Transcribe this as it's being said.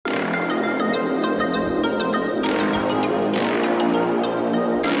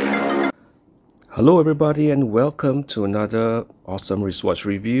Hello everybody and welcome to another awesome wristwatch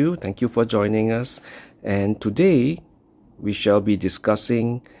review. Thank you for joining us. And today we shall be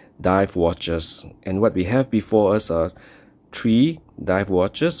discussing dive watches. And what we have before us are three dive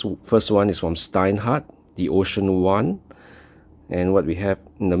watches. First one is from STEINHART, the Ocean One. And what we have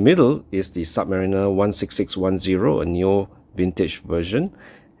in the middle is the Submariner 16610, a neo vintage version.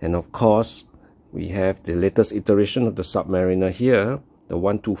 And of course, we have the latest iteration of the Submariner here, the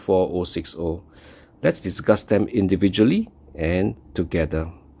 124060. Let's discuss them individually and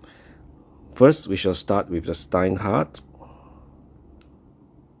together. First, we shall start with the STEINHART.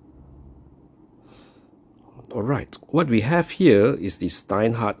 Alright, what we have here is the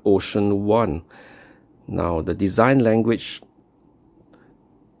STEINHART Ocean One. Now, the design language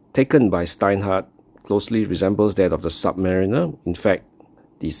taken by STEINHART closely resembles that of the Submariner. In fact,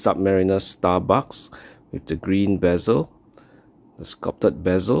 the Submariner Starbucks with the green bezel, the sculpted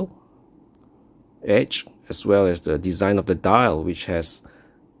bezel, edge, as well as the design of the dial, which has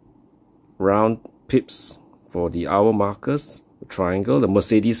round pips for the hour markers, the triangle, the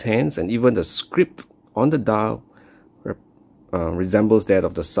Mercedes hands, and even the script on the dial resembles that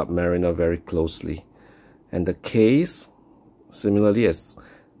of the Submariner very closely. And the case similarly has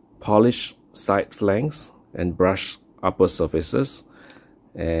polished side flanks and brushed upper surfaces,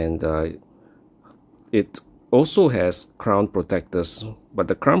 and it also has crown protectors, but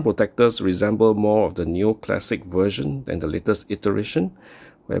the crown protectors resemble more of the neoclassic version than the latest iteration,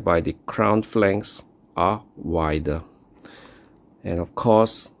 whereby the crown flanks are wider. And of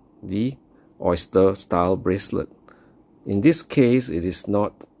course, the oyster style bracelet. In this case, it is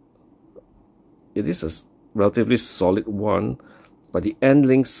a relatively solid one, but the end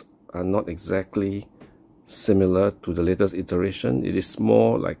links are not exactly similar to the latest iteration. It is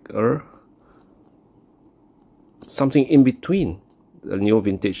more like something in between the neo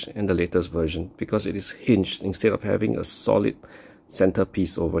vintage and the latest version, because it is hinged instead of having a solid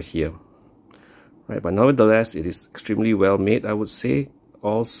centerpiece over here. Right, but nevertheless, it is extremely well made, I would say.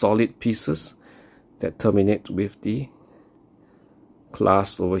 All solid pieces that terminate with the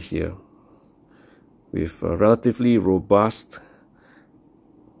clasp over here, with a relatively robust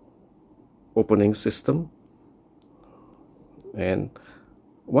opening system. And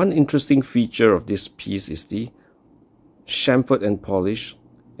one interesting feature of this piece is the chamfered and polished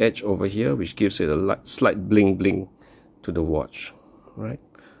edge over here, which gives it a slight bling bling to the watch, right?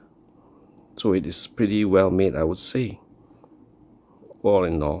 So it is pretty well made, I would say, all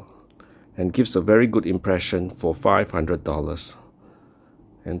in all, and gives a very good impression for $500.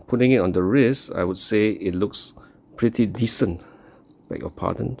 And putting it on the wrist, I would say it looks pretty decent. Beg your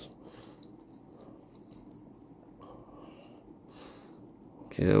pardon.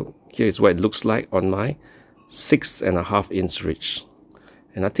 Okay, here is what it looks like on my 6.5-inch reach,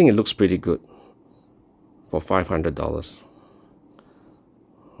 and I think it looks pretty good for $500.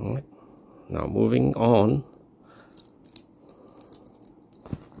 All right, now moving on.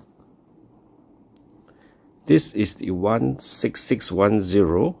 This is the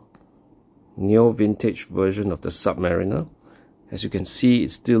 16610 neo vintage version of the Submariner. As you can see,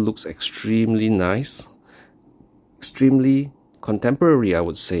 it still looks extremely nice, extremely contemporary, I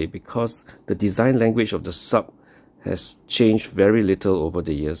would say, because the design language of the Sub has changed very little over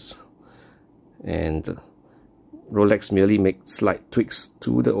the years, and Rolex merely makes slight tweaks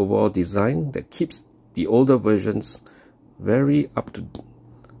to the overall design that keeps the older versions very up to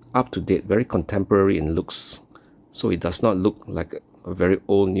date, very contemporary in looks. So it does not look like a very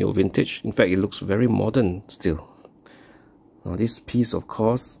old neo vintage. In fact, it looks very modern still. Now, this piece, of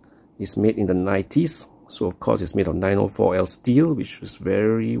course, is made in the 90s. So of course it's made of 904L steel, which is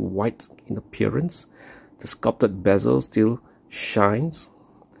very white in appearance. The sculpted bezel still shines.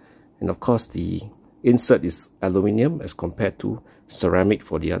 And of course the insert is aluminium as compared to ceramic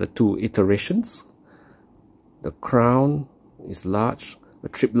for the other two iterations. The crown is large, a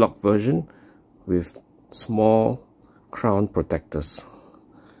trip lock version with small crown protectors.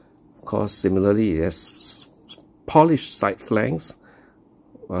 Of course, similarly it has polished side flanks.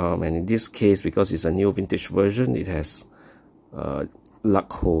 And in this case, because it's a new vintage version, it has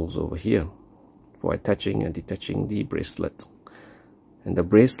lug holes over here for attaching and detaching the bracelet. And the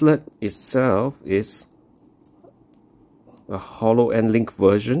bracelet itself is a hollow end link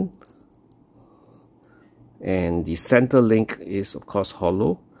version, and the center link is of course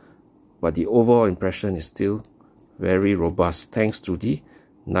hollow, but the overall impression is still very robust thanks to the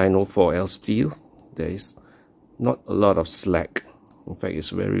 904L steel. There is not a lot of slack. In fact, it's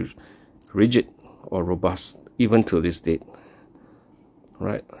very rigid or robust even to this date.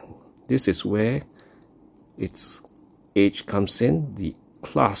 Right, this is where its age comes in. The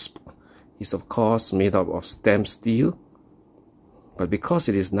clasp is of course made up of stamped steel, but because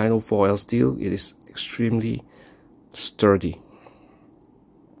it is 904L steel, it is extremely sturdy,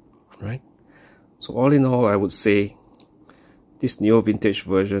 right? So all in all, I would say this neo-vintage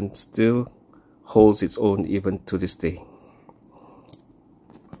version still holds its own even to this day.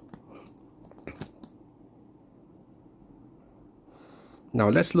 Now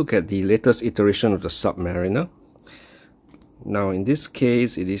let's look at the latest iteration of the Submariner. Now in this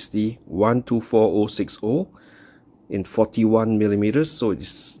case, it is the 124060 in 41 millimeters, so it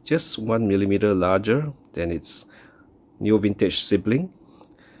is just 1 millimeter larger than its neo-vintage sibling.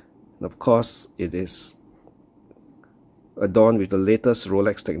 And of course, it is adorned with the latest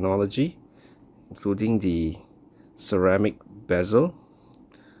Rolex technology, including the ceramic bezel,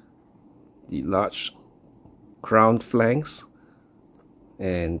 the large crowned flanks,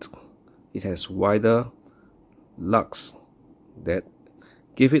 and it has wider lugs that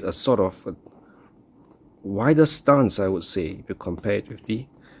give it a sort of a wider stance, I would say, if you compare it with the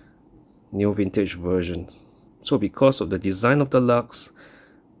neo-vintage version. So because of the design of the lugs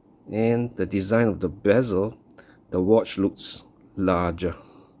and the design of the bezel, the watch looks larger,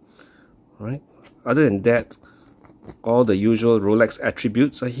 right? Other than that, all the usual Rolex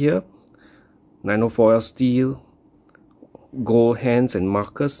attributes are here. 904L steel, gold hands and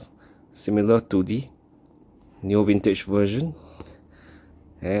markers similar to the neo-vintage version,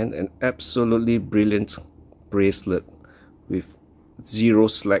 and an absolutely brilliant bracelet with zero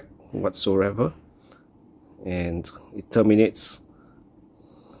slack whatsoever, and it terminates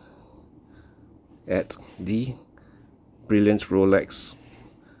at the brilliant Rolex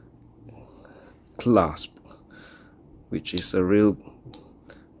clasp, which is a real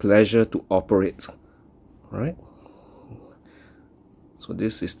pleasure to operate, right? So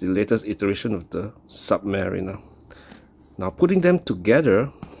this is the latest iteration of the Submariner. Now putting them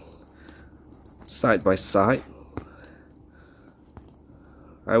together side by side,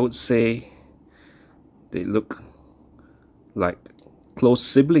 I would say they look like close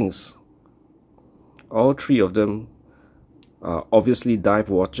siblings. All three of them are obviously dive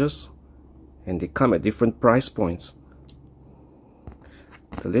watches, and they come at different price points.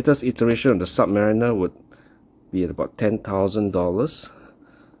 The latest iteration of the Submariner would be at about $10,000,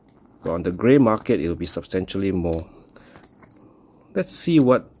 but on the grey market it will be substantially more. Let's see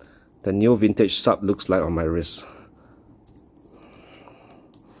what the new vintage Sub looks like on my wrist.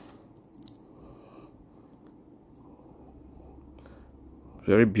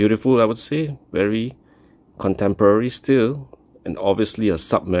 Very beautiful, I would say, very contemporary still, and obviously a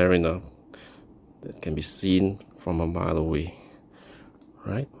Submariner that can be seen from a mile away,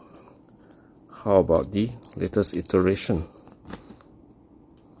 right? How about the latest iteration?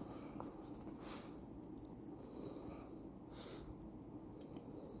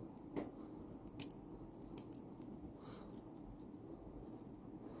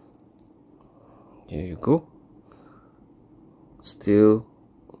 Here you go. Still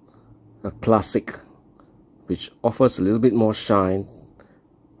a classic, which offers a little bit more shine,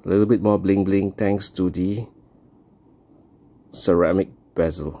 a little bit more bling bling thanks to the ceramic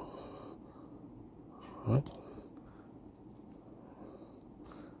bezel. Right.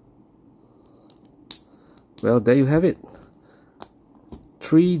 Well, there you have it.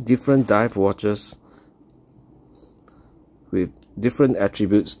 3 different dive watches with different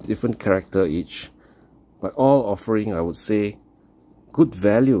attributes, different character each, but all offering, I would say, good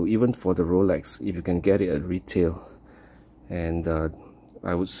value even for the Rolex if you can get it at retail. And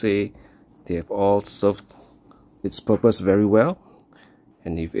I would say they have all served its purpose very well,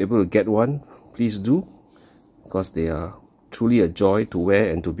 and if you're able to get one, please do, because they are truly a joy to wear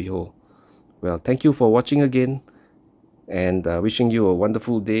and to behold. Well, thank you for watching again, and wishing you a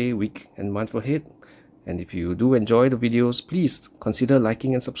wonderful day, week and month ahead. And if you do enjoy the videos, please consider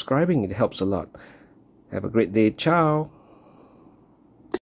liking and subscribing. It helps a lot. Have a great day. Ciao.